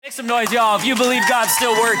Make some noise, y'all, if you believe God's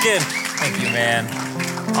still working. Thank you, man.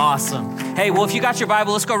 Awesome. Hey, well, if you got your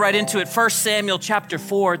Bible, let's go right into it. 1 Samuel chapter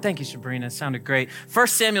 4. Thank you, Sabrina. It sounded great. 1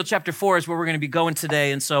 Samuel chapter 4 is where we're going to be going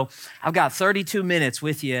today. And so I've got 32 minutes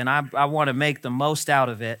with you, and I want to make the most out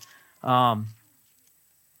of it.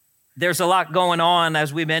 There's a lot going on,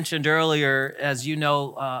 as we mentioned earlier. As you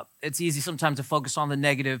know, it's easy sometimes to focus on the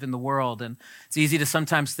negative in the world, and it's easy to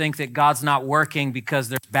sometimes think that God's not working because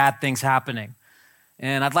there's bad things happening.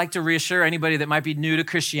 And I'd like to reassure anybody that might be new to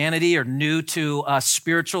Christianity or new to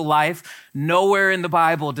spiritual life, nowhere in the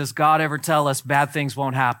Bible does God ever tell us bad things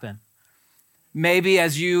won't happen. Maybe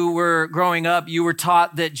as you were growing up, you were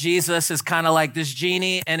taught that Jesus is kind of like this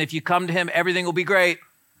genie, and if you come to him, everything will be great.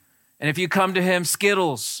 And if you come to him,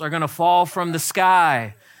 Skittles are going to fall from the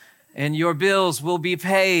sky, and your bills will be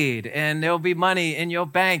paid, and there'll be money in your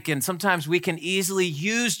bank. And sometimes we can easily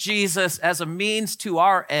use Jesus as a means to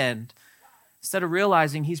our end, instead of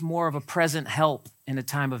realizing he's more of a present help in a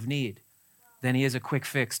time of need than he is a quick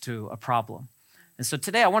fix to a problem. And so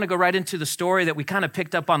today I want to go right into the story that we kind of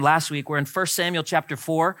picked up on last week. We're in 1 Samuel chapter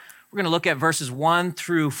 4. We're going to look at verses 1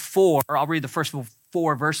 through 4. I'll read the first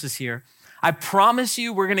 4 verses here. I promise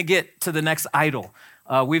you we're going to get to the next idol.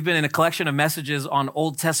 We've been in a collection of messages on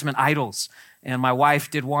Old Testament idols. And my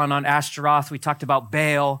wife did one on Ashtaroth. We talked about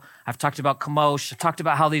Baal. I've talked about Chemosh. I've talked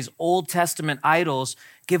about how these Old Testament idols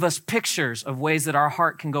give us pictures of ways that our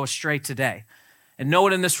heart can go astray today. And no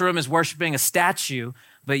one in this room is worshiping a statue,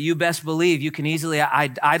 but you best believe you can easily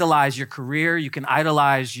idolize your career. You can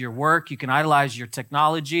idolize your work. You can idolize your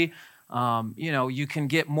technology. You can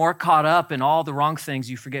get more caught up in all the wrong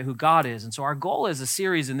things. You forget who God is. And so our goal as a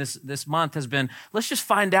series in this month has been, let's just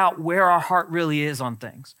find out where our heart really is on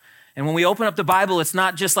things. And when we open up the Bible, it's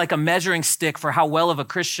not just like a measuring stick for how well of a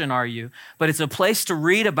Christian are you, but it's a place to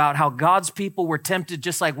read about how God's people were tempted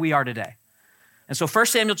just like we are today. And so 1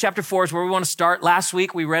 Samuel chapter 4 is where we want to start. Last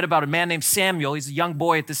week, we read about a man named Samuel. He's a young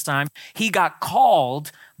boy at this time. He got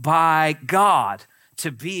called by God to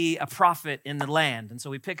be a prophet in the land. And so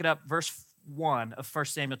we pick it up, verse 1 of 1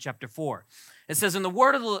 Samuel chapter 4. It says, "And the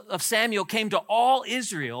word of Samuel came to all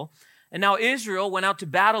Israel, and now Israel went out to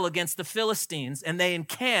battle against the Philistines, and they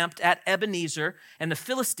encamped at Ebenezer, and the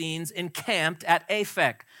Philistines encamped at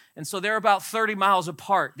Aphek." And so they're about 30 miles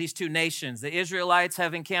apart, these two nations. The Israelites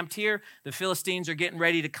have encamped here. The Philistines are getting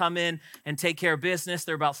ready to come in and take care of business.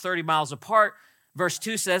 They're about 30 miles apart. Verse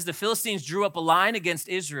 2 says, "The Philistines drew up a line against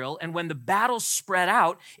Israel, and when the battle spread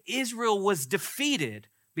out, Israel was defeated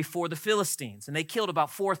before the Philistines, and they killed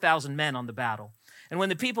about 4,000 men on the battle. And when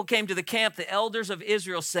the people came to the camp, the elders of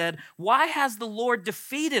Israel said, 'Why has the Lord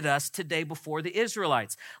defeated us today before the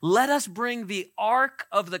Israelites? Let us bring the ark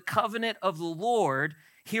of the covenant of the Lord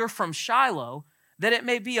here from Shiloh, that it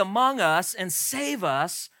may be among us and save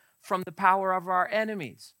us from the power of our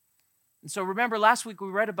enemies.'" And so remember, last week we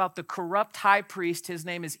read about the corrupt high priest. His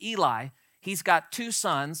name is Eli. He's got two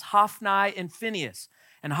sons, Hophni and Phinehas.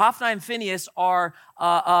 And Hophni and Phinehas are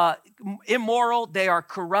immoral. They are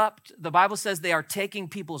corrupt. The Bible says they are taking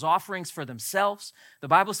people's offerings for themselves. The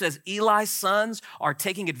Bible says Eli's sons are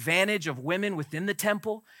taking advantage of women within the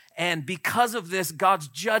temple. And because of this, God's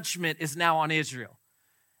judgment is now on Israel.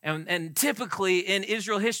 And typically in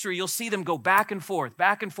Israel history, you'll see them go back and forth,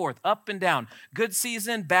 up and down. Good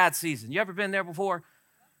season, bad season. You ever been there before?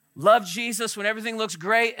 Love Jesus when everything looks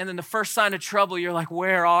great, and then the first sign of trouble, you're like,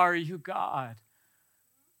 "Where are you, God?"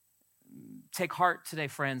 Take heart today,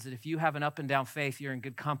 friends, that if you have an up and down faith, you're in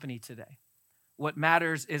good company today. What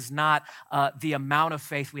matters is not the amount of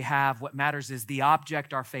faith we have. What matters is the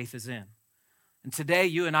object our faith is in. And today,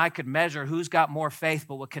 you and I could measure who's got more faith,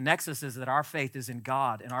 but what connects us is that our faith is in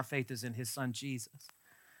God and our faith is in his son, Jesus.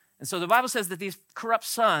 And so the Bible says that these corrupt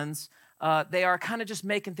sons, they are kind of just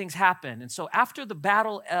making things happen. And so after the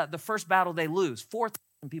battle, the first battle, they lose.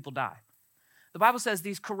 4,000 people die. The Bible says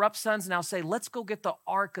these corrupt sons now say, "Let's go get the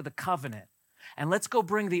Ark of the Covenant. And let's go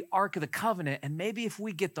bring the Ark of the Covenant. And maybe if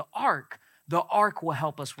we get the Ark will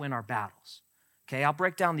help us win our battles." Okay, I'll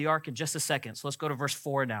break down the Ark in just a second. So let's go to verse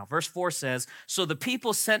 4 now. Verse 4 says, "So the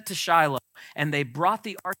people sent to Shiloh, and they brought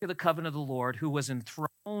the Ark of the Covenant of the Lord, who was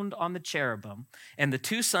enthroned on the cherubim. And the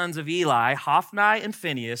two sons of Eli, Hophni and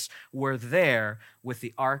Phinehas, were there with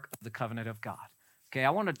the Ark of the Covenant of God." Okay, I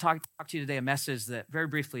want to talk to you today a message that very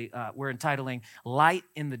briefly we're entitling Light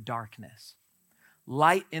in the Darkness.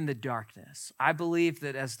 Light in the darkness. I believe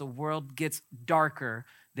that as the world gets darker,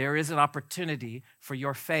 there is an opportunity for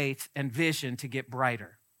your faith and vision to get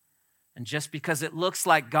brighter. And just because it looks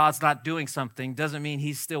like God's not doing something doesn't mean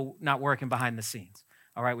he's still not working behind the scenes.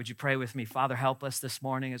 All right, would you pray with me? Father, help us this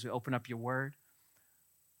morning as we open up your word.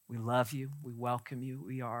 We love you. We welcome you.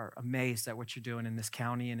 We are amazed at what you're doing in this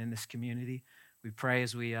county and in this community. We pray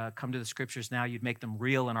as we come to the scriptures now, you'd make them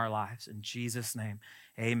real in our lives. In Jesus' name,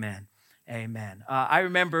 amen. Amen. I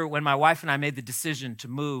remember when my wife and I made the decision to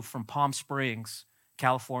move from Palm Springs,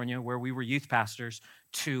 California, where we were youth pastors,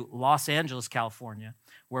 to Los Angeles, California,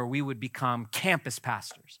 where we would become campus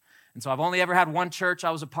pastors. And so I've only ever had one church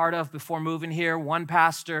I was a part of before moving here, one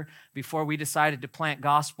pastor before we decided to plant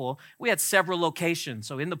gospel. We had several locations.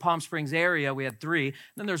 So in the Palm Springs area, we had 3. And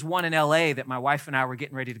then there's one in LA that my wife and I were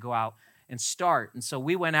getting ready to go out and start. And so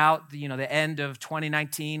we went out, the end of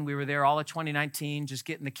 2019. We were there all of 2019, just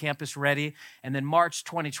getting the campus ready. And then March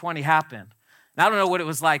 2020 happened. And I don't know what it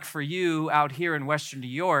was like for you out here in Western New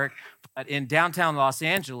York, but in downtown Los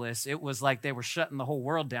Angeles, it was like they were shutting the whole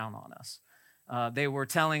world down on us. They were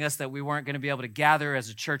telling us that we weren't going to be able to gather as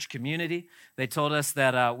a church community. They told us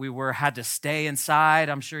that we had to stay inside.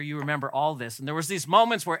 I'm sure you remember all this. And there was these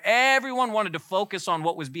moments where everyone wanted to focus on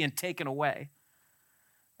what was being taken away.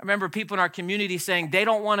 I remember people in our community saying, they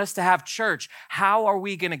don't want us to have church. How are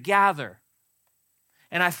we going to gather?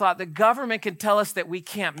 And I thought, the government can tell us that we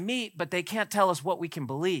can't meet, but they can't tell us what we can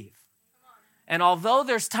believe. And although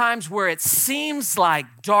there's times where it seems like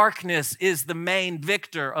darkness is the main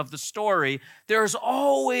victor of the story, there's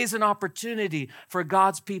always an opportunity for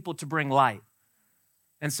God's people to bring light.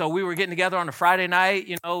 And so we were getting together on a Friday night,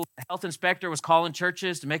 the health inspector was calling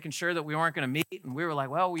churches to making sure that we weren't going to meet. And we were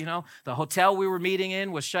like, well, the hotel we were meeting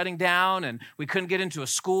in was shutting down and we couldn't get into a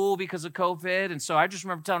school because of COVID. And so I just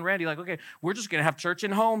remember telling Randy, okay, we're just going to have church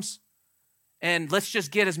in homes. And let's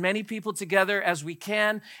just get as many people together as we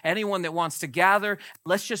can. Anyone that wants to gather,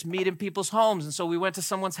 let's just meet in people's homes. And so we went to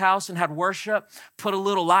someone's house and had worship, put a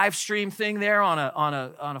little live stream thing there on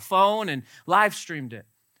a phone and live streamed it.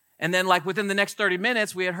 And then within the next 30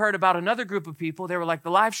 minutes, we had heard about another group of people. They were like,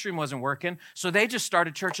 the live stream wasn't working. So they just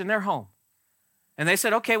started church in their home. And they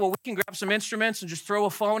said, okay, well, we can grab some instruments and just throw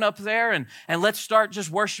a phone up there and let's start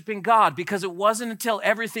just worshiping God, because it wasn't until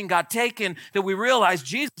everything got taken that we realized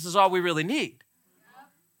Jesus is all we really need.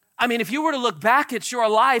 I mean, if you were to look back at your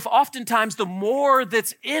life, oftentimes the more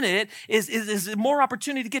that's in it is more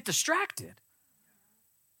opportunity to get distracted.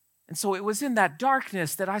 And so it was in that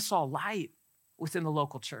darkness that I saw light within the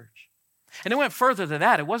local church. And it went further than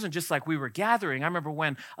that. It wasn't just like we were gathering. I remember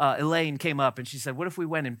when Elaine came up and she said, what if we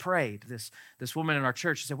went and prayed? This woman in our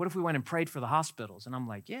church, she said, what if we went and prayed for the hospitals? And I'm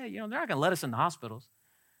like, yeah, they're not going to let us in the hospitals.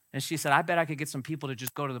 And she said, I bet I could get some people to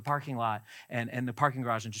just go to the parking lot and the parking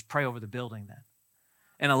garage and just pray over the building then.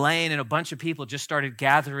 And Elaine and a bunch of people just started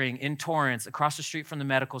gathering in Torrance across the street from the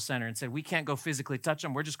medical center and said, we can't go physically touch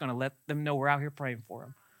them. We're just going to let them know we're out here praying for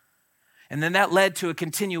them. And then that led to a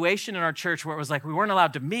continuation in our church where it was like we weren't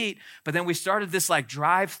allowed to meet, but then we started this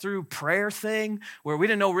drive-through prayer thing where we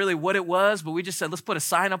didn't know really what it was, but we just said, let's put a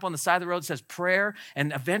sign up on the side of the road that says prayer.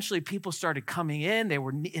 And eventually people started coming in. They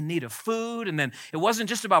were in need of food. And then it wasn't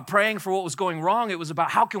just about praying for what was going wrong. It was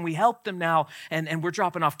about how can we help them now? And we're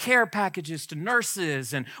dropping off care packages to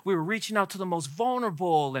nurses. And we were reaching out to the most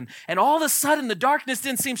vulnerable. And all of a sudden the darkness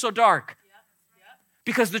didn't seem so dark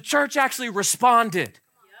because the church actually responded.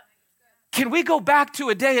 Can we go back to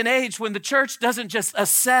a day and age when the church doesn't just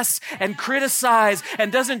assess and criticize and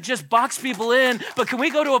doesn't just box people in, but can we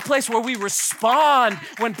go to a place where we respond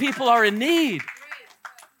when people are in need?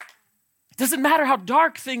 It doesn't matter how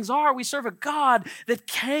dark things are. We serve a God that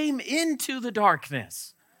came into the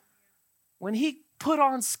darkness. When he put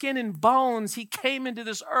on skin and bones, he came into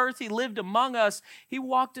this earth. He lived among us. He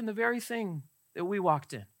walked in the very thing that we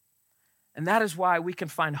walked in. And that is why we can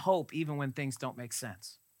find hope even when things don't make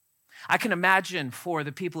sense. I can imagine for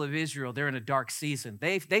the people of Israel, they're in a dark season.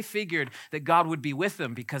 They figured that God would be with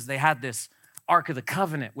them because they had this Ark of the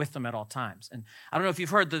Covenant with them at all times. And I don't know if you've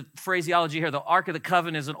heard the phraseology here. The Ark of the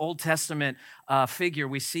Covenant is an Old Testament figure.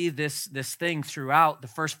 We see this thing throughout the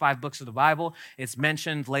first 5 books of the Bible. It's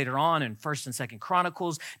mentioned later on in 1st and 2nd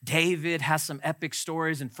Chronicles. David has some epic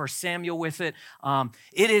stories in 1 Samuel with it.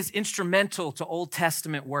 It is instrumental to Old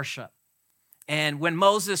Testament worship. And when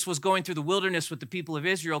Moses was going through the wilderness with the people of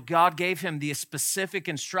Israel, God gave him the specific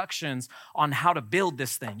instructions on how to build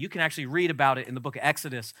this thing. You can actually read about it in the book of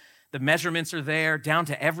Exodus. The measurements are there down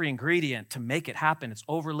to every ingredient to make it happen. It's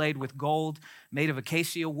overlaid with gold, made of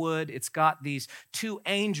acacia wood. It's got these 2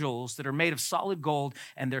 angels that are made of solid gold,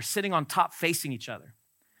 and they're sitting on top facing each other.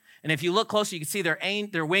 And if you look closer, you can see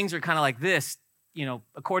their wings are kind of like this.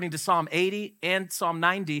 According to Psalm 80 and Psalm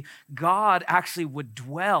 90, God actually would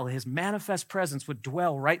dwell, his manifest presence would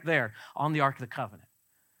dwell right there on the Ark of the Covenant.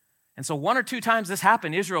 And so 1 or 2 times this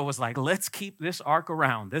happened, Israel was like, let's keep this ark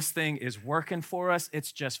around. This thing is working for us.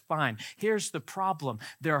 It's just fine. Here's the problem.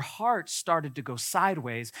 Their hearts started to go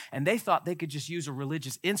sideways, and they thought they could just use a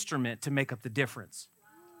religious instrument to make up the difference.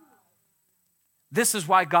 This is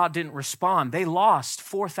why God didn't respond. They lost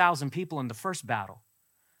 4,000 people in the first battle.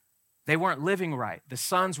 They weren't living right. The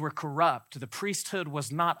sons were corrupt. The priesthood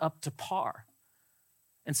was not up to par.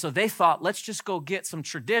 And so they thought, let's just go get some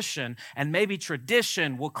tradition, and maybe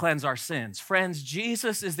tradition will cleanse our sins. Friends,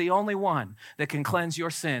 Jesus is the only one that can cleanse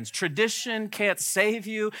your sins. Tradition can't save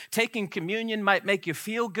you. Taking communion might make you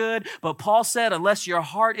feel good, but Paul said, unless your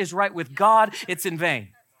heart is right with God, it's in vain.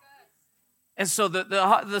 And so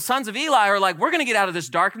the sons of Eli are like, we're going to get out of this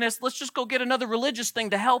darkness. Let's just go get another religious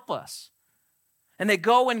thing to help us. And they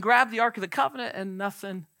go and grab the Ark of the Covenant, and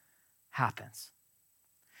nothing happens.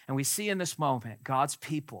 And we see in this moment, God's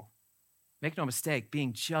people, make no mistake,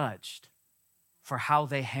 being judged for how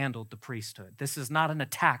they handled the priesthood. This is not an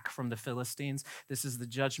attack from the Philistines. This is the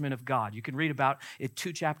judgment of God. You can read about it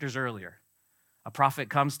 2 chapters earlier. A prophet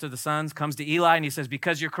comes to the sons, comes to Eli, and he says,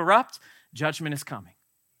 because you're corrupt, judgment is coming.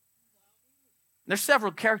 There's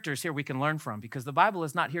several characters here we can learn from, because the Bible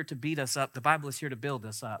is not here to beat us up. The Bible is here to build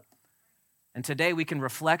us up. And today we can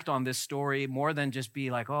reflect on this story more than just be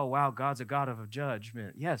like, oh, wow, God's a God of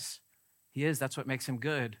judgment. Yes, he is. That's what makes him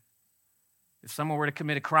good. If someone were to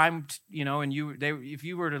commit a crime, and if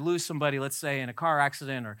you were to lose somebody, let's say in a car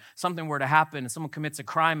accident or something were to happen and someone commits a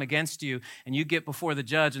crime against you and you get before the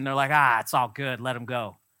judge and they're like, it's all good, let him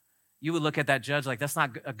go. You would look at that judge like, that's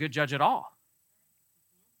not a good judge at all.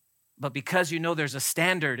 But because you know there's a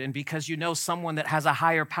standard and because you know someone that has a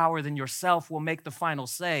higher power than yourself will make the final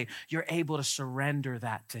say, you're able to surrender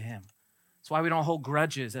that to him. That's why we don't hold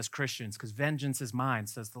grudges as Christians, because vengeance is mine,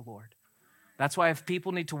 says the Lord. That's why if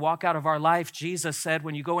people need to walk out of our life, Jesus said,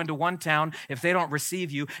 when you go into one town, if they don't receive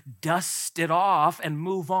you, dust it off and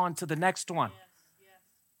move on to the next one.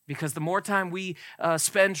 Because the more time we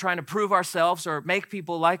spend trying to prove ourselves or make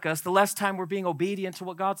people like us, the less time we're being obedient to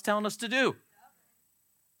what God's telling us to do.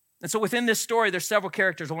 And so within this story, there's several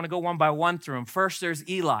characters. I want to go one by one through them. First, there's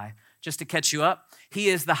Eli, just to catch you up. He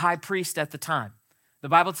is the high priest at the time. The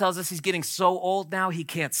Bible tells us he's getting so old now he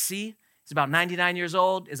can't see. He's about 99 years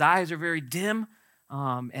old. His eyes are very dim.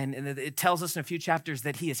 And it tells us in a few chapters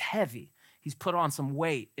that he is heavy. He's put on some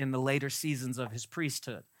weight in the later seasons of his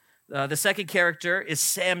priesthood. The second character is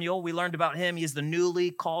Samuel. We learned about him. He is the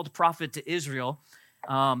newly called prophet to Israel.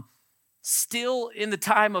 Still in the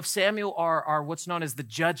time of Samuel are what's known as the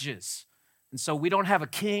judges. And so we don't have a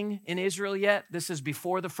king in Israel yet. This is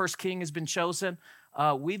before the first king has been chosen.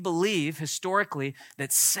 We believe historically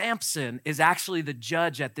that Samson is actually the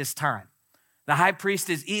judge at this time. The high priest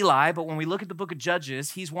is Eli, but when we look at the book of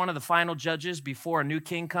Judges, he's one of the final judges before a new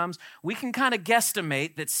king comes. We can kind of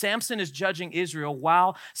guesstimate that Samson is judging Israel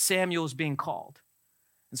while Samuel is being called.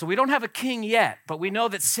 And so we don't have a king yet, but we know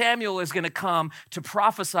that Samuel is going to come to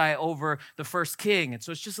prophesy over the first king. And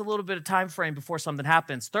so it's just a little bit of time frame before something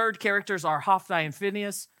happens. Third characters are Hophni and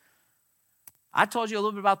Phinehas. I told you a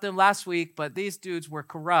little bit about them last week, but these dudes were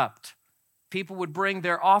corrupt. People would bring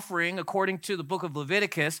their offering, according to the book of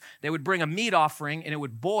Leviticus, they would bring a meat offering and it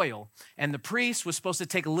would boil. And the priest was supposed to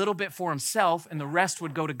take a little bit for himself and the rest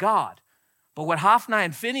would go to God. But what Hophni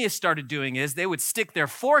and Phinehas started doing is they would stick their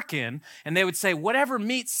fork in and they would say, whatever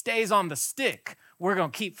meat stays on the stick, we're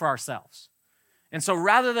going to keep for ourselves. And so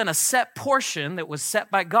rather than a set portion that was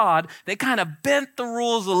set by God, they kind of bent the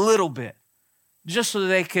rules a little bit just so that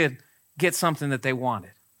they could get something that they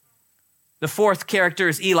wanted. The fourth character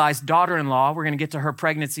is Eli's daughter-in-law. We're going to get to her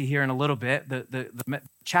pregnancy here in a little bit. The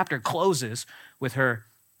chapter closes with her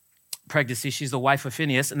pregnancy. She's the wife of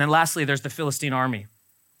Phinehas. And then lastly, there's the Philistine army.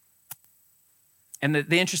 And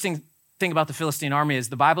the interesting thing about the Philistine army is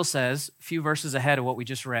the Bible says, a few verses ahead of what we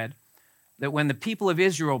just read, that when the people of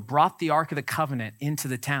Israel brought the Ark of the Covenant into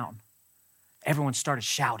the town, everyone started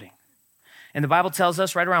shouting. And the Bible tells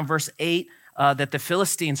us right around verse 8 that the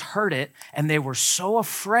Philistines heard it and they were so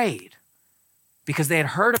afraid because they had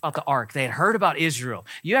heard about the Ark. They had heard about Israel.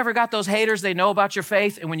 You ever got those haters, they know about your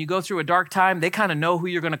faith, and when you go through a dark time, they kind of know who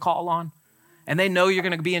you're going to call on? And they know you're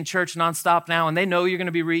going to be in church nonstop now, and they know you're going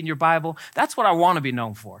to be reading your Bible. That's what I want to be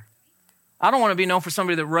known for. I don't want to be known for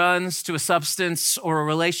somebody that runs to a substance or a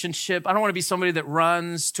relationship. I don't want to be somebody that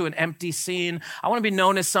runs to an empty scene. I want to be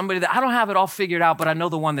known as somebody that I don't have it all figured out, but I know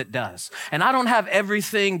the one that does. And I don't have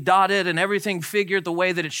everything dotted and everything figured the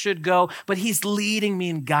way that it should go, but he's leading me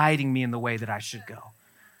and guiding me in the way that I should go.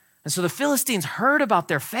 And so the Philistines heard about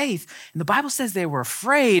their faith, and the Bible says they were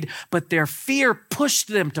afraid, but their fear pushed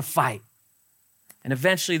them to fight. And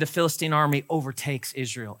eventually the Philistine army overtakes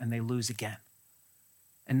Israel, and they lose again.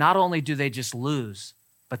 And not only do they just lose,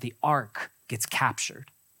 but the ark gets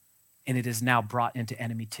captured and it is now brought into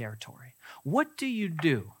enemy territory. What do you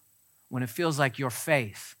do when it feels like your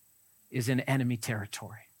faith is in enemy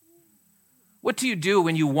territory? What do you do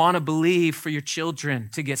when you want to believe for your children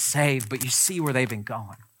to get saved, but you see where they've been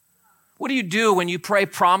going? What do you do when you pray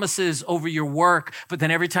promises over your work, but then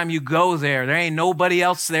every time you go there ain't nobody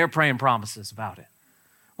else there praying promises about it?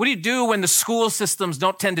 What do you do when the school systems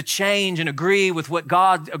don't tend to change and agree with what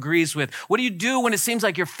God agrees with? What do you do when it seems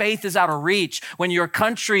like your faith is out of reach, when your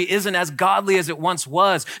country isn't as godly as it once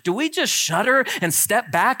was? Do we just shudder and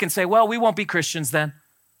step back and say, well, we won't be Christians then?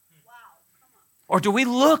 Or do we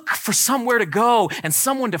look for somewhere to go and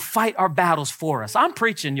someone to fight our battles for us? I'm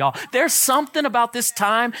preaching, y'all. There's something about this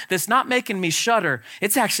time that's not making me shudder.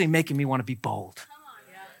 It's actually making me want to be bold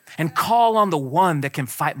and call on the one that can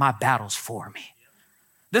fight my battles for me.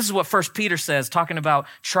 This is what 1 Peter says, talking about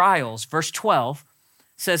trials. Verse 12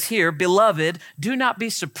 says here, beloved, do not be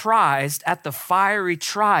surprised at the fiery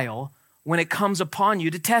trial when it comes upon you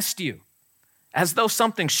to test you, as though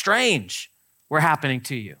something strange were happening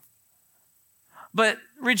to you. But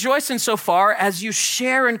rejoice insofar as you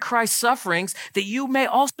share in Christ's sufferings, that you may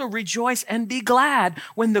also rejoice and be glad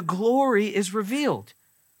when the glory is revealed.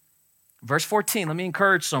 Verse 14, let me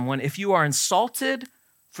encourage someone. If you are insulted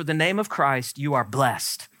for the name of Christ, you are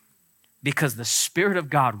blessed because the Spirit of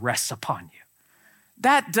God rests upon you.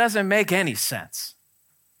 That doesn't make any sense.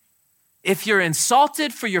 If you're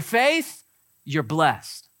insulted for your faith, you're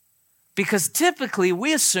blessed. Because typically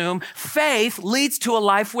we assume faith leads to a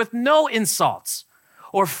life with no insults,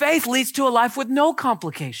 or faith leads to a life with no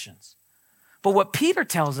complications. But what Peter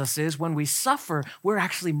tells us is when we suffer, we're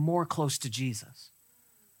actually more close to Jesus.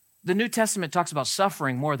 The New Testament talks about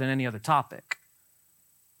suffering more than any other topic.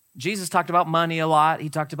 Jesus talked about money a lot. He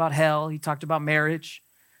talked about hell. He talked about marriage.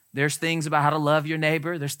 There's things about how to love your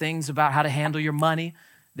neighbor. There's things about how to handle your money.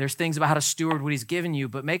 There's things about how to steward what he's given you.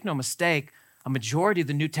 But make no mistake, a majority of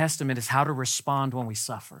the New Testament is how to respond when we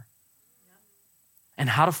suffer and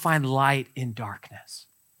how to find light in darkness.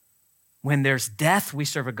 When there's death, we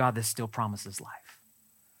serve a God that still promises life.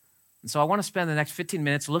 And so I want to spend the next 15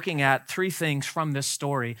 minutes looking at three things from this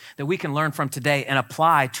story that we can learn from today and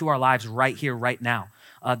apply to our lives right here, right now.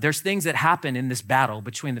 There's things that happen in this battle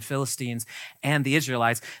between the Philistines and the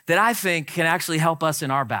Israelites that I think can actually help us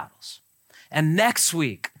in our battles. And next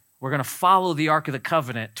week, we're going to follow the Ark of the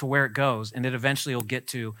Covenant to where it goes, and it eventually will get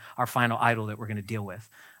to our final idol that we're going to deal with.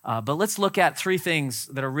 But let's look at three things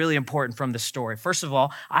that are really important from this story. First of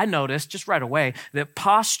all, I noticed just right away that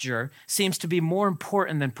posture seems to be more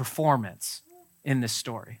important than performance in this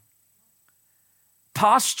story.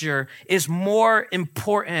 Posture is more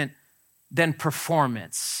important than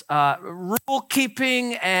performance. Rule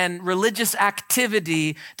keeping and religious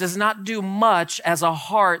activity does not do much as a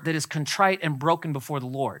heart that is contrite and broken before the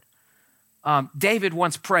Lord. David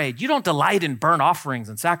once prayed, you don't delight in burnt offerings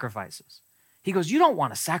and sacrifices. He goes, you don't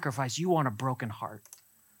want a sacrifice, you want a broken heart.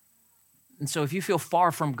 And so if you feel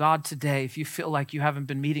far from God today, if you feel like you haven't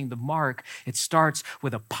been meeting the mark, it starts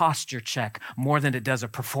with a posture check more than it does a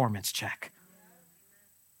performance check.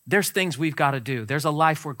 There's things we've got to do. There's a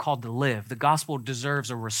life we're called to live. The gospel deserves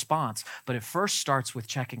a response, but it first starts with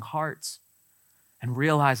checking hearts and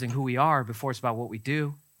realizing who we are before it's about what we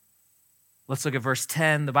do. Let's look at verse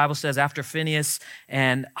 10. The Bible says, after Phinehas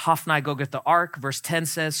and Hophni go get the ark, verse 10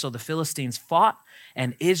 says, so the Philistines fought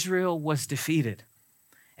and Israel was defeated.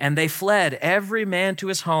 And they fled, every man to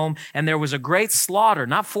his home, and there was a great slaughter,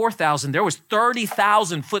 not 4,000, there was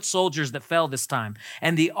 30,000 foot soldiers that fell this time.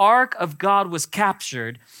 And the ark of God was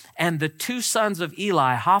captured, and the two sons of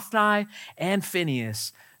Eli, Hophni and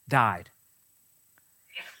Phinehas, died.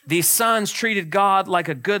 These sons treated God like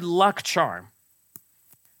a good luck charm.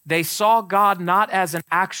 They saw God not as an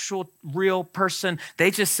actual real person. They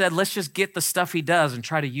just said, let's just get the stuff he does and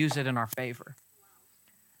try to use it in our favor.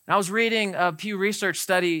 And I was reading a Pew Research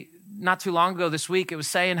study not too long ago this week. It was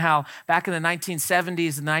saying how back in the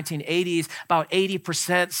 1970s and 1980s, about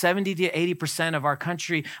 80%, 70 to 80% of our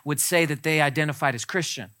country would say that they identified as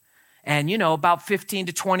Christian. And, about 15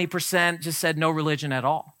 to 20% just said no religion at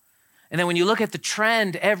all. And then when you look at the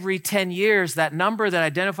trend every 10 years, that number that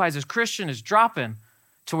identifies as Christian is dropping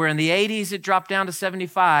to where in the 80s it dropped down to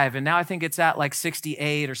 75, and now I think it's at like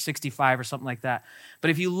 68 or 65 or something like that.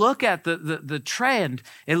 But if you look at the trend,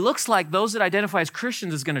 it looks like those that identify as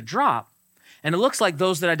Christians is going to drop, and it looks like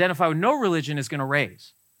those that identify with no religion is going to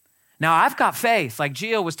raise. Now, I've got faith, like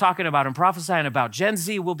Gio was talking about and prophesying about. Gen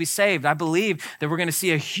Z will be saved. I believe that we're going to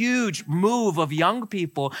see a huge move of young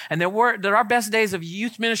people, and there are best days of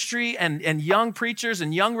youth ministry and young preachers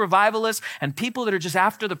and young revivalists and people that are just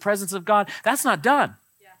after the presence of God. That's not done.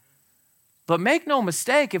 Yeah. But make no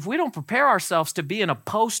mistake, if we don't prepare ourselves to be in a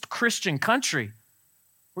post-Christian country,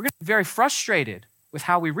 we're going to be very frustrated with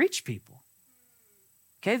how we reach people.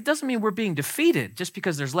 Okay, it doesn't mean we're being defeated just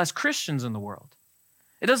because there's less Christians in the world.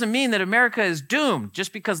 It doesn't mean that America is doomed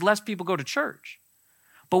just because less people go to church.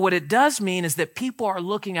 But what it does mean is that people are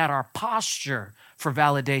looking at our posture for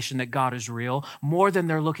validation that God is real more than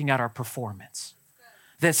they're looking at our performance.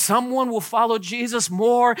 That someone will follow Jesus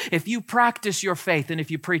more if you practice your faith than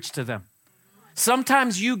if you preach to them.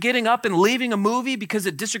 Sometimes you getting up and leaving a movie because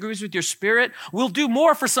it disagrees with your spirit will do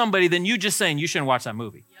more for somebody than you just saying you shouldn't watch that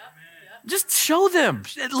movie. Just show them.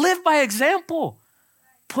 Live by example.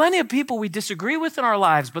 Plenty of people we disagree with in our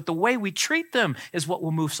lives, but the way we treat them is what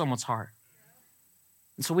will move someone's heart.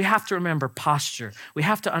 And so we have to remember posture. We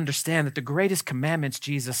have to understand that the greatest commandments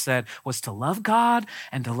Jesus said was to love God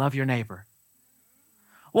and to love your neighbor.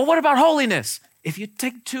 Well, what about holiness? If you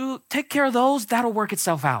take care of those, that'll work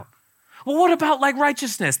itself out. Well, what about like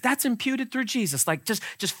righteousness? That's imputed through Jesus. Like just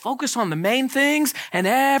focus on the main things and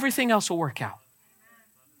everything else will work out.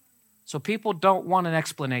 So people don't want an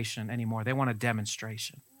explanation anymore. They want a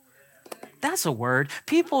demonstration. That's a word.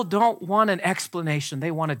 People don't want an explanation.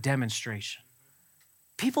 They want a demonstration.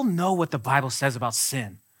 People know what the Bible says about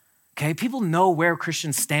sin. Okay, people know where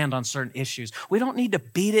Christians stand on certain issues. We don't need to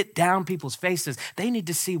beat it down people's faces. They need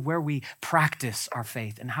to see where we practice our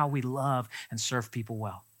faith and how we love and serve people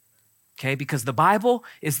well. Okay, because the Bible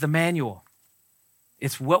is the manual.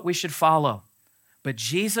 It's what we should follow. But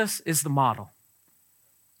Jesus is the model.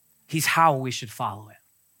 He's how we should follow it.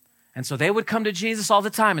 And so they would come to Jesus all the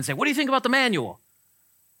time and say, what do you think about the manual?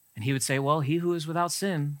 And he would say, well, he who is without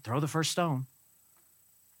sin, throw the first stone.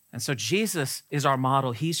 And so Jesus is our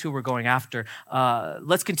model. He's who we're going after.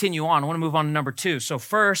 Let's continue on. I want to move on to number 2. So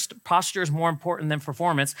first, posture is more important than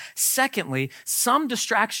performance. Secondly, some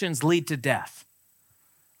distractions lead to death.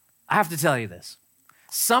 I have to tell you this.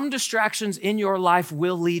 Some distractions in your life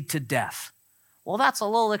will lead to death. Well, that's a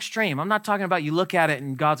little extreme. I'm not talking about you look at it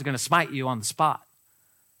and God's going to smite you on the spot.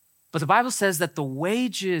 But the Bible says that the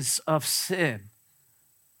wages of sin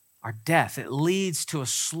are death. It leads to a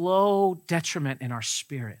slow detriment in our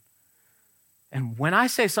spirit. And when I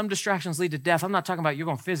say some distractions lead to death, I'm not talking about you're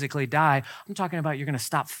going to physically die. I'm talking about you're going to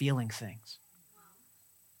stop feeling things.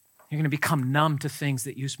 You're going to become numb to things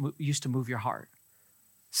that used to move your heart.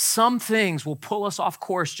 Some things will pull us off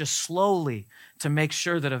course just slowly to make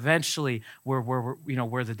sure that eventually we're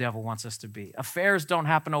where the devil wants us to be. Affairs don't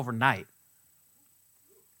happen overnight.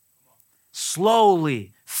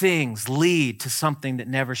 Slowly, things lead to something that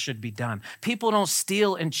never should be done. People don't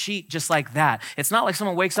steal and cheat just like that. It's not like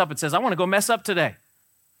someone wakes up and says, I want to go mess up today.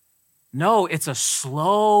 No, it's a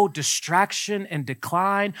slow distraction and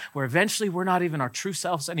decline where eventually we're not even our true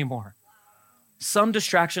selves anymore. Some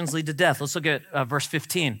distractions lead to death. Let's look at verse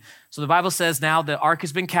 15. So the Bible says now the ark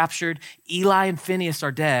has been captured, Eli and Phineas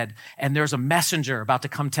are dead, and there's a messenger about to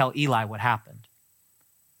come tell Eli what happened.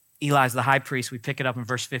 Eli's the high priest. We pick it up in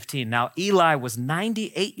verse 15. Now Eli was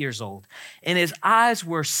 98 years old, and his eyes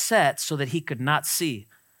were set so that he could not see.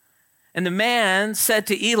 And the man said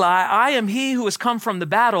to Eli, I am he who has come from the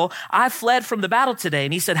battle. I fled from the battle today.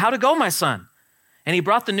 And he said, how'd it go, my son? And he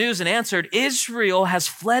brought the news and answered, Israel has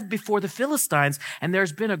fled before the Philistines, and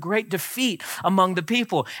there's been a great defeat among the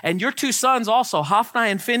people. And your 2 sons also,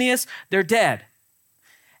 Hophni and Phinehas, they're dead.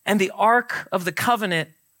 And the ark of the covenant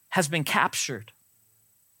has been captured.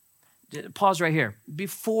 Pause right here.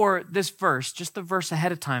 Before this verse, just the verse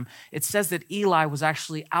ahead of time, it says that Eli was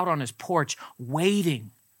actually out on his porch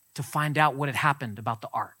waiting to find out what had happened about the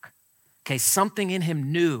ark. Okay, something in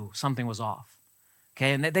him knew something was off.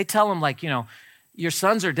 Okay, and they tell him your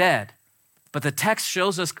sons are dead. But the text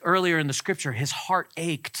shows us earlier in the scripture, his heart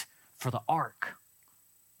ached for the ark.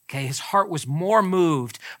 Okay, his heart was more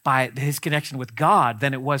moved by his connection with God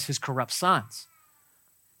than it was his corrupt sons.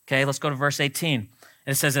 Okay, let's go to verse 18.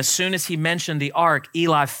 It says, as soon as he mentioned the ark,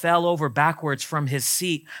 Eli fell over backwards from his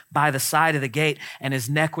seat by the side of the gate, and his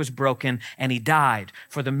neck was broken, and he died.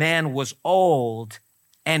 For the man was old,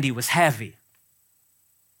 and he was heavy.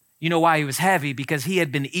 You know why he was heavy? Because he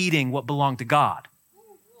had been eating what belonged to God.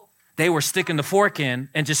 They were sticking the fork in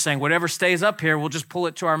and just saying, whatever stays up here, we'll just pull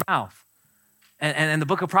it to our mouth. And the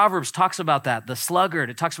book of Proverbs talks about that. The sluggard,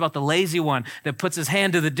 it talks about the lazy one that puts his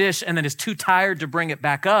hand to the dish and then is too tired to bring it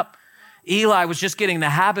back up. Eli was just getting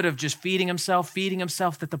the habit of just feeding himself,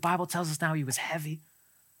 that the Bible tells us now he was heavy.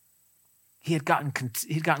 He'd gotten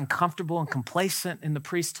comfortable and complacent in the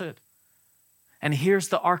priesthood. And here's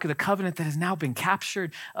the Ark of the Covenant that has now been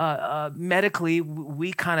captured. Medically,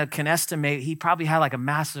 we kind of can estimate he probably had like a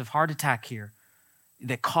massive heart attack here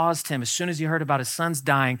that caused him, as soon as he heard about his sons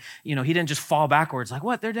dying, he didn't just fall backwards like,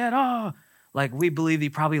 what, they're dead? Oh, Like we believe he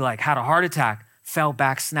probably had a heart attack, fell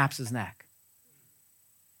back, snaps his neck.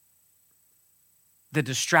 The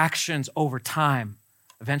distractions over time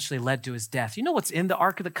eventually led to his death. You know what's in the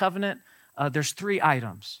Ark of the Covenant? There's 3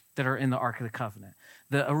 items that are in the Ark of the Covenant.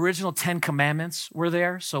 The original 10 commandments were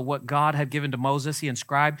there. So what God had given to Moses, he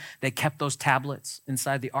inscribed. They kept those tablets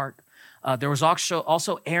inside the Ark. There was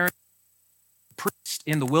also Aaron, priest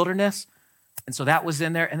in the wilderness. And so that was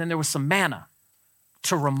in there. And then there was some manna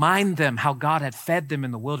to remind them how God had fed them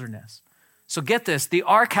in the wilderness. So get this, the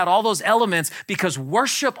Ark had all those elements because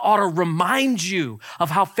worship ought to remind you of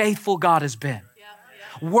how faithful God has been.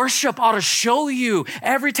 Worship ought to show you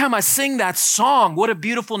every time I sing that song, what a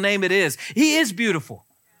beautiful name it is. He is beautiful.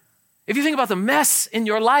 If you think about the mess in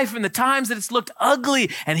your life and the times that it's looked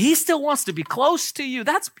ugly and he still wants to be close to you,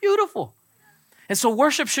 that's beautiful. And so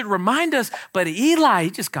worship should remind us, but Eli,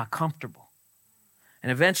 he just got comfortable.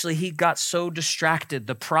 And eventually he got so distracted.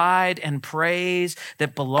 The pride and praise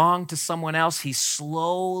that belonged to someone else, he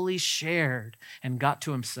slowly shared and got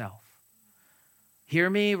to himself. Hear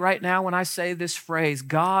me right now when I say this phrase,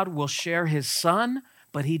 God will share his son,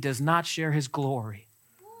 but he does not share his glory.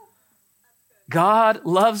 God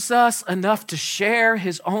loves us enough to share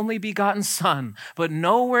his only begotten son, but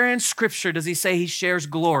nowhere in scripture does he say he shares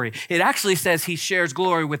glory. It actually says he shares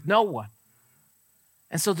glory with no one.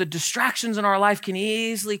 And so the distractions in our life can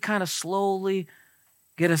easily kind of slowly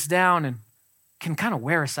get us down and can kind of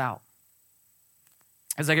wear us out.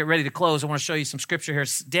 As I get ready to close, I want to show you some scripture here.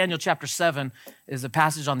 Daniel chapter 7 is a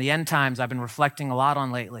passage on the end times I've been reflecting a lot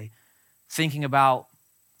on lately, thinking about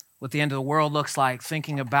what the end of the world looks like,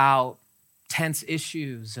 thinking about tense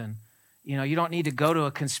issues. And, you don't need to go to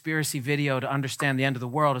a conspiracy video to understand the end of the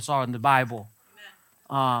world. It's all in the Bible.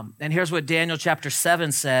 And here's what Daniel chapter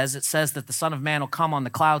 7 says. It says that the Son of Man will come on the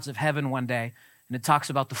clouds of heaven one day, and it talks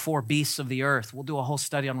about the 4 beasts of the earth. We'll do a whole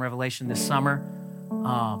study on Revelation this summer.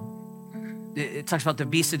 It talks about the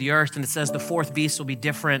beasts of the earth, and it says the 4th beast will be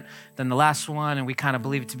different than the last one, and we kind of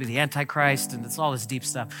believe it to be the Antichrist, and it's all this deep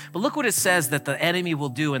stuff. But look what it says that the enemy will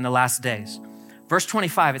do in the last days. Verse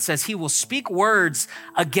 25, it says, he will speak words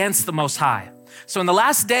against the Most High. So in the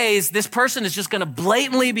last days, this person is just going to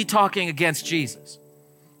blatantly be talking against Jesus.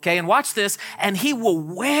 Okay, and watch this, and he will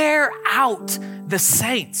wear out the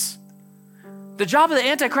saints. The job of the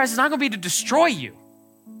Antichrist is not going to be to destroy you.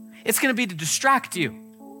 It's going to be to distract you.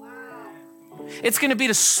 It's going to be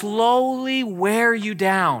to slowly wear you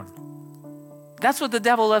down. That's what the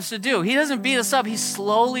devil loves to do. He doesn't beat us up. He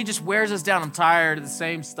slowly just wears us down. I'm tired of the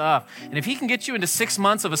same stuff. And if he can get you into 6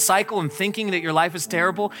 months of a cycle and thinking that your life is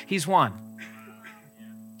terrible, he's won.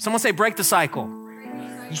 Someone say, break the cycle.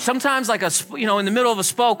 Sometimes in the middle of a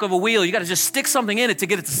spoke of a wheel, you got to just stick something in it to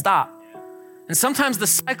get it to stop. And sometimes the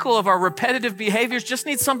cycle of our repetitive behaviors just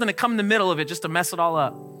needs something to come in the middle of it just to mess it all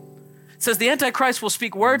up. It says the Antichrist will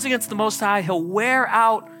speak words against the Most High. He'll wear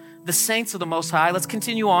out the saints of the Most High. Let's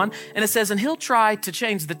continue on. And it says, and he'll try to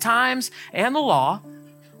change the times and the law,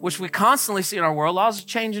 which we constantly see in our world. Laws are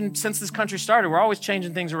changing since this country started. We're always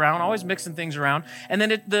changing things around, always mixing things around. And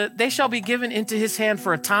then they shall be given into his hand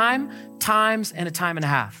for a time, times, and a time and a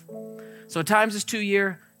half. So times is 2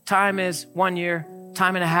 years, time is 1 year,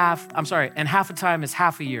 time and a half. And half a time is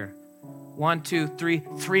half a year. 1, 2, 3,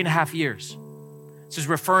 3.5 years. This is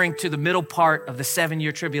referring to the middle part of the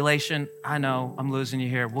 7-year tribulation. I know I'm losing you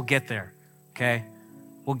here. We'll get there, okay?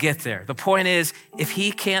 We'll get there. The point is, if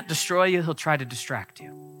he can't destroy you, he'll try to distract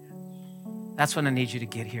you. That's what I need you to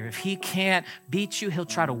get here. If he can't beat you, he'll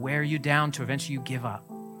try to wear you down to eventually you give up.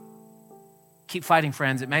 Keep fighting,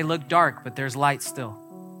 friends. It may look dark, but there's light still.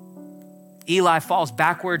 Eli falls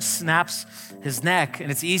backwards, snaps his neck, and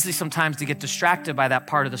it's easy sometimes to get distracted by that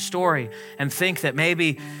part of the story and think that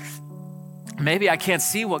maybe I can't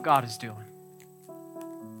see what God is doing.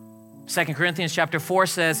 2 Corinthians chapter 4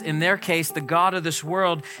 says, in their case, the God of this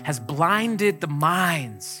world has blinded the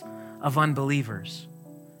minds of unbelievers.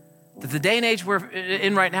 That the day and age we're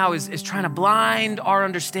in right now is trying to blind our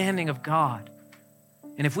understanding of God.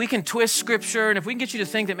 And if we can twist scripture and if we can get you to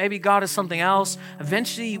think that maybe God is something else,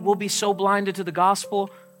 eventually we'll be so blinded to the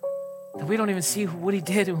gospel that we don't even see what he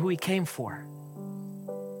did and who he came for.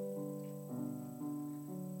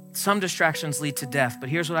 Some distractions lead to death, but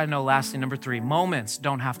here's what I know lastly, number 3, moments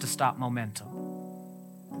don't have to stop momentum.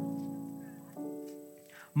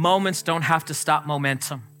 Moments don't have to stop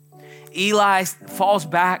momentum. Eli falls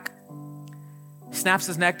back, snaps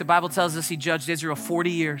his neck. The Bible tells us he judged Israel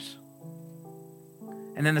 40 years.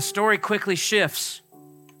 And then the story quickly shifts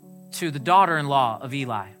to the daughter-in-law of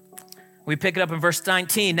Eli. We pick it up in verse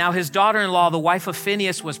 19. Now his daughter-in-law, the wife of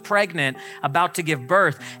Phinehas, was pregnant, about to give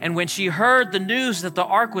birth. And when she heard the news that the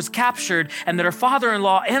ark was captured and that her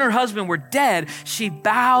father-in-law and her husband were dead, she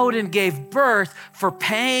bowed and gave birth, for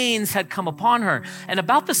pains had come upon her. And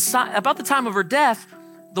about the time of her death,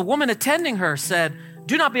 the woman attending her said,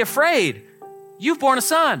 "Do not be afraid. You've borne a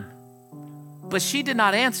son." But she did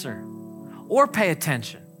not answer or pay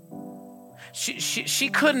attention. She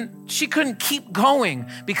couldn't keep going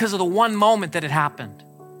because of the one moment that had happened.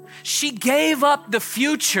 She gave up the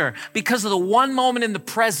future because of the one moment in the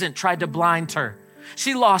present tried to blind her.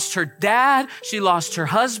 She lost her dad, she lost her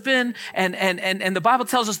husband, and the Bible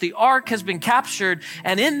tells us the ark has been captured,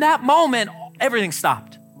 and in that moment, everything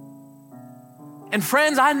stopped. And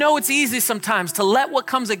friends, I know it's easy sometimes to let what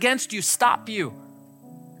comes against you stop you.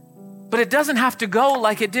 But it doesn't have to go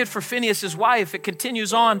like it did for Phinehas' wife. It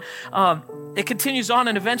continues on.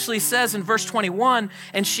 And eventually says in verse 21,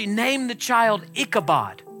 and she named the child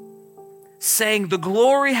Ichabod, saying, "The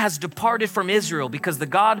glory has departed from Israel because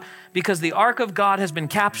the ark of God has been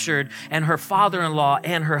captured, and her father-in-law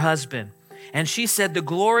and her husband." And she said, "The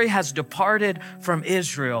glory has departed from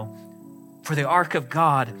Israel, for the ark of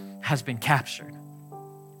God has been captured."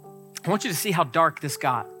 I want you to see how dark this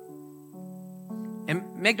got. And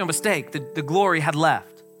make no mistake, the glory had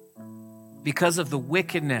left. Because of the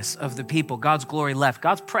wickedness of the people, God's glory left.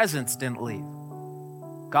 God's presence didn't leave.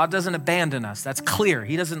 God doesn't abandon us. That's clear.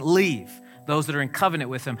 He doesn't leave those that are in covenant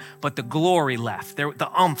with him, but the glory left. The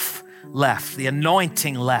umph left. The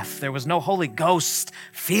anointing left. There was no Holy Ghost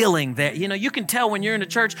feeling there. You know, you can tell when you're in a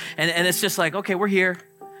church and it's just like, okay, we're here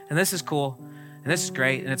and this is cool and this is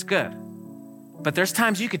great and it's good. But there's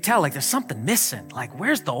times you could tell like there's something missing. Like,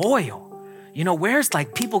 where's the oil? You know, where's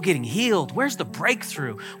like people getting healed? Where's the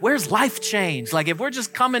breakthrough? Where's life change? Like if we're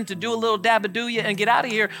just coming to do a little dabadooya and get out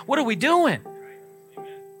of here, what are we doing?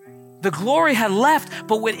 The glory had left,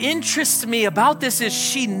 but what interests me about this is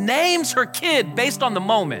she names her kid based on the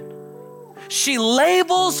moment. She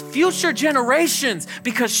labels future generations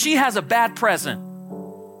because she has a bad present.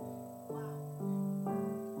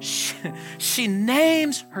 She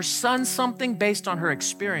names her son something based on her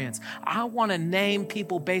experience. I want to name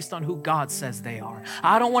people based on who God says they are.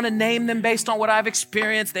 I don't want to name them based on what I've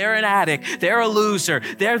experienced. They're an addict. They're a loser.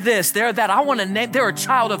 They're this, they're that. I want to name, they're a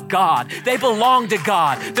child of God. They belong to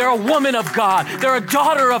God. They're a woman of God. They're a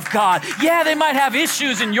daughter of God. Yeah, they might have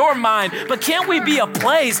issues in your mind, but can't we be a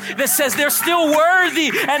place that says they're still worthy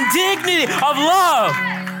and dignity of love?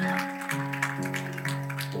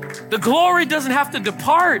 The glory doesn't have to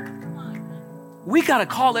depart. We got to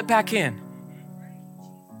call it back in.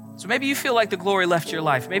 So maybe you feel like the glory left your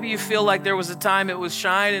life. Maybe you feel like there was a time it was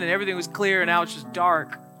shining and everything was clear and now it's just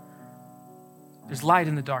dark. There's light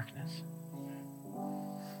in the darkness.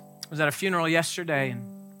 I was at a funeral yesterday and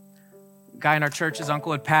a guy in our church, his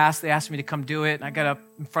uncle had passed. They asked me to come do it. And I got up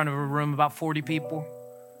in front of a room, about 40 people.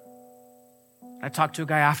 I talked to a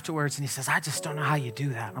guy afterwards and he says, "I just don't know how you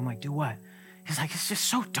do that." I'm like, "Do what?" He's like, "It's just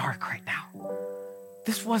so dark right now.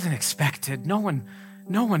 This wasn't expected. No one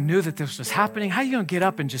knew that this was happening. How are you going to get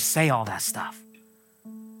up and just say all that stuff?"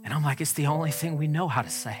 And I'm like, it's the only thing we know how to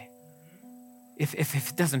say. If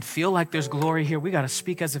it doesn't feel like there's glory here, we got to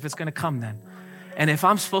speak as if it's going to come then. And if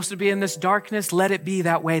I'm supposed to be in this darkness, let it be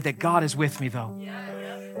that way that God is with me though.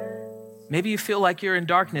 Maybe you feel like you're in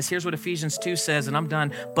darkness. Here's what Ephesians 2 says, and I'm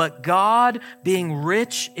done. But God, being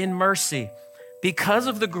rich in mercy, because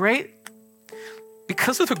of the great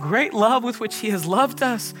love with which he has loved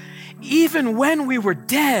us, even when we were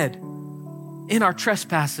dead in our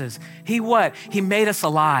trespasses, he made us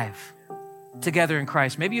alive together in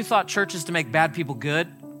Christ. Maybe you thought church is to make bad people good.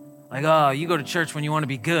 Like, oh, you go to church when you want to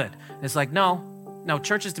be good. It's like, no,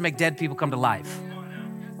 church is to make dead people come to life.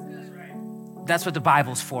 That's what the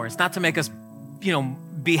Bible's for. It's not to make us,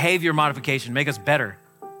 behavior modification, make us better.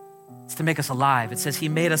 It's to make us alive. It says he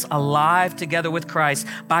made us alive together with Christ.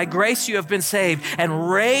 By grace you have been saved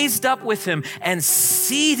and raised up with him and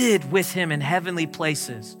seated with him in heavenly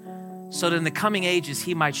places, so that in the coming ages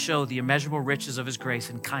he might show the immeasurable riches of his grace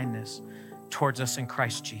and kindness towards us in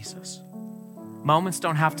Christ Jesus. Moments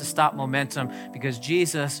don't have to stop momentum because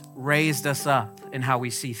Jesus raised us up in how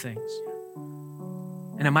we see things.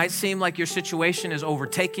 And it might seem like your situation is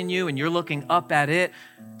overtaking you and you're looking up at it.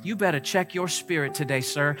 You better check your spirit today,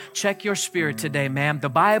 sir. Check your spirit today, ma'am. The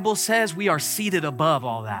Bible says we are seated above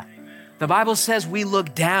all that. The Bible says we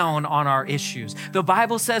look down on our issues. The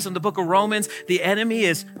Bible says in the book of Romans, the enemy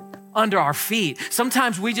is under our feet.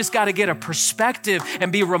 Sometimes we just got to get a perspective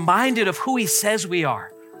and be reminded of who he says we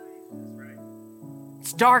are.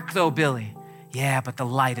 It's dark though, Billy. Yeah, but the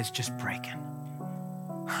light is just breaking.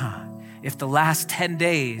 If the last 10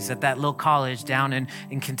 days at that little college down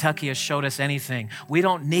in Kentucky has showed us anything, we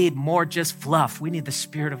don't need more just fluff. We need the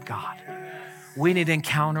Spirit of God. We need to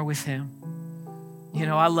encounter with him. You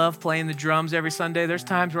know, I love playing the drums every Sunday. There's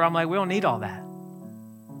times where I'm like, we don't need all that.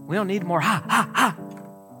 We don't need more ha, ha, ha.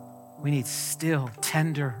 We need still,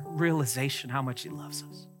 tender realization how much he loves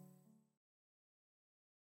us.